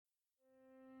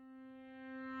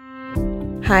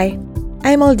Hi,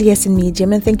 I'm LDS in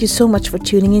Medium, and thank you so much for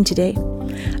tuning in today.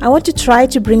 I want to try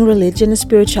to bring religion and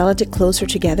spirituality closer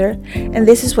together, and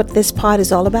this is what this pod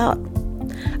is all about.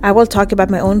 I will talk about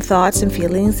my own thoughts and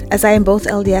feelings, as I am both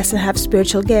LDS and have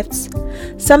spiritual gifts,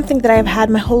 something that I have had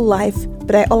my whole life,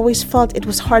 but I always felt it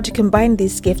was hard to combine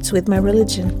these gifts with my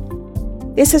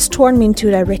religion. This has torn me in two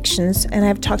directions, and I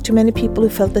have talked to many people who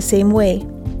felt the same way.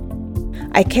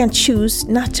 I can't choose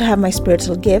not to have my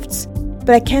spiritual gifts,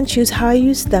 but I can choose how I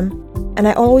use them, and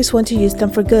I always want to use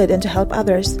them for good and to help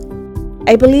others.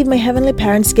 I believe my heavenly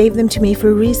parents gave them to me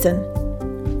for a reason.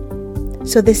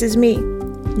 So this is me.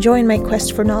 Join my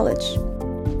quest for knowledge.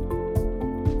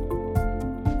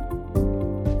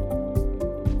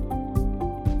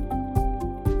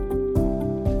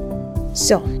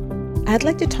 So, I'd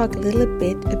like to talk a little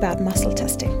bit about muscle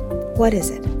testing. What is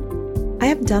it? I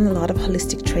have done a lot of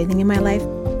holistic training in my life.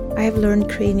 I have learned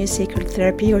craniosacral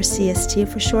therapy, or CST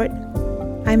for short.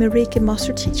 I'm a Reiki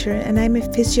master teacher, and I'm a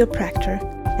physiopractor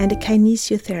and a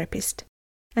kinesiotherapist.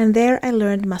 And there I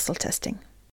learned muscle testing.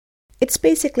 It's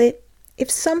basically, if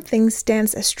something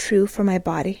stands as true for my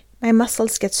body, my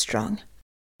muscles get strong.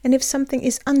 And if something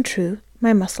is untrue,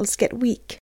 my muscles get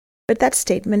weak. But that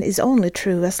statement is only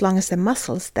true as long as the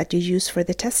muscles that you use for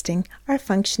the testing are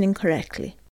functioning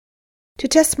correctly. To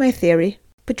test my theory,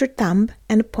 put your thumb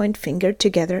and a point finger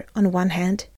together on one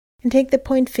hand, and take the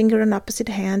point finger on opposite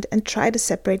hand and try to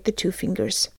separate the two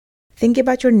fingers. Think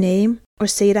about your name or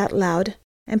say it out loud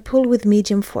and pull with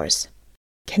medium force.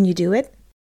 Can you do it?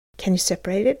 Can you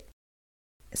separate it?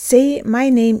 Say my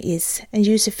name is and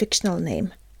use a fictional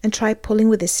name and try pulling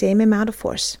with the same amount of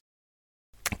force.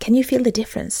 Can you feel the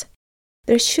difference?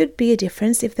 There should be a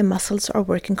difference if the muscles are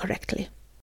working correctly.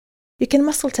 You can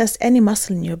muscle test any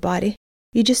muscle in your body.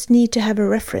 You just need to have a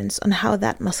reference on how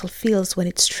that muscle feels when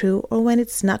it's true or when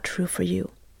it's not true for you.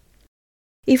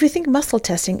 If you think muscle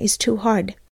testing is too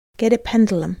hard, get a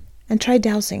pendulum and try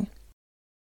dowsing.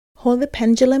 Hold the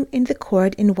pendulum in the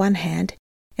cord in one hand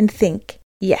and think,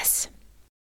 yes.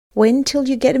 Wait until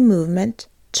you get a movement.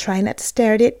 Try not to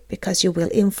stare at it because you will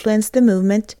influence the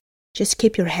movement. Just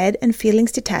keep your head and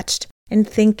feelings detached and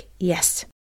think, yes.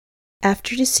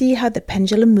 After you see how the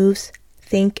pendulum moves,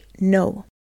 think, no.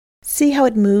 See how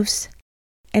it moves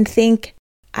and think,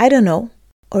 I don't know,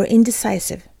 or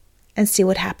indecisive, and see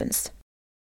what happens.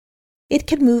 It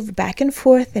can move back and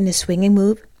forth in a swinging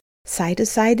move, side to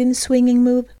side in a swinging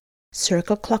move,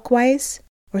 circle clockwise,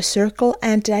 or circle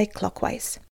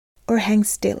anti-clockwise, or hang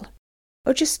still,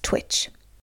 or just twitch.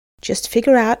 Just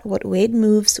figure out what way it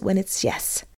moves when it's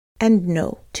yes and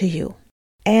no to you.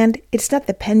 And it's not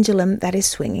the pendulum that is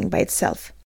swinging by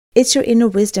itself. It's your inner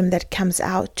wisdom that comes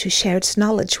out to share its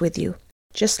knowledge with you,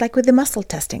 just like with the muscle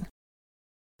testing.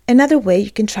 Another way you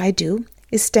can try do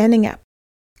is standing up.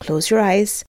 Close your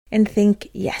eyes and think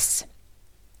yes.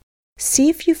 See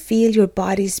if you feel your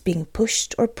body is being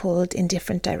pushed or pulled in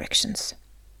different directions.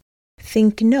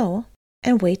 Think no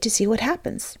and wait to see what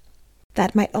happens.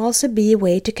 That might also be a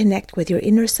way to connect with your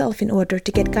inner self in order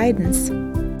to get guidance.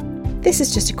 This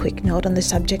is just a quick note on the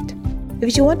subject.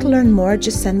 If you want to learn more,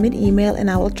 just send me an email and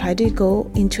I will try to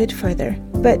go into it further.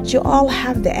 But you all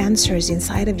have the answers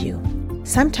inside of you.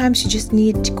 Sometimes you just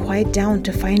need to quiet down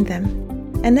to find them.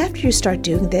 And after you start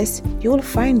doing this, you will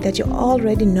find that you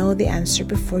already know the answer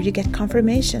before you get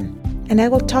confirmation. And I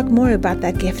will talk more about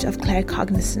that gift of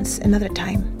claircognizance another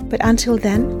time. But until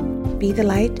then, be the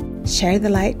light, share the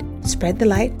light, spread the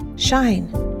light, shine.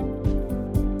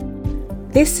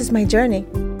 This is my journey.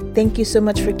 Thank you so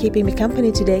much for keeping me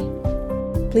company today.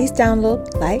 Please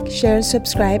download, like, share, and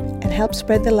subscribe, and help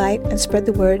spread the light and spread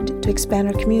the word to expand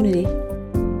our community.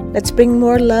 Let's bring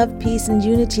more love, peace, and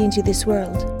unity into this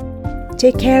world.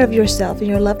 Take care of yourself and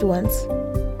your loved ones.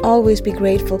 Always be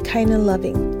grateful, kind, and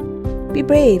loving. Be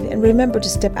brave and remember to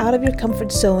step out of your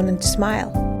comfort zone and to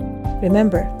smile.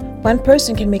 Remember, one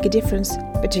person can make a difference,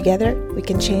 but together we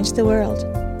can change the world.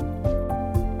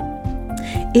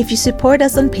 If you support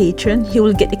us on Patreon, you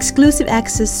will get exclusive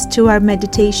access to our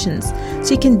meditations,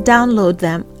 so you can download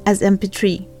them as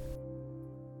MP3.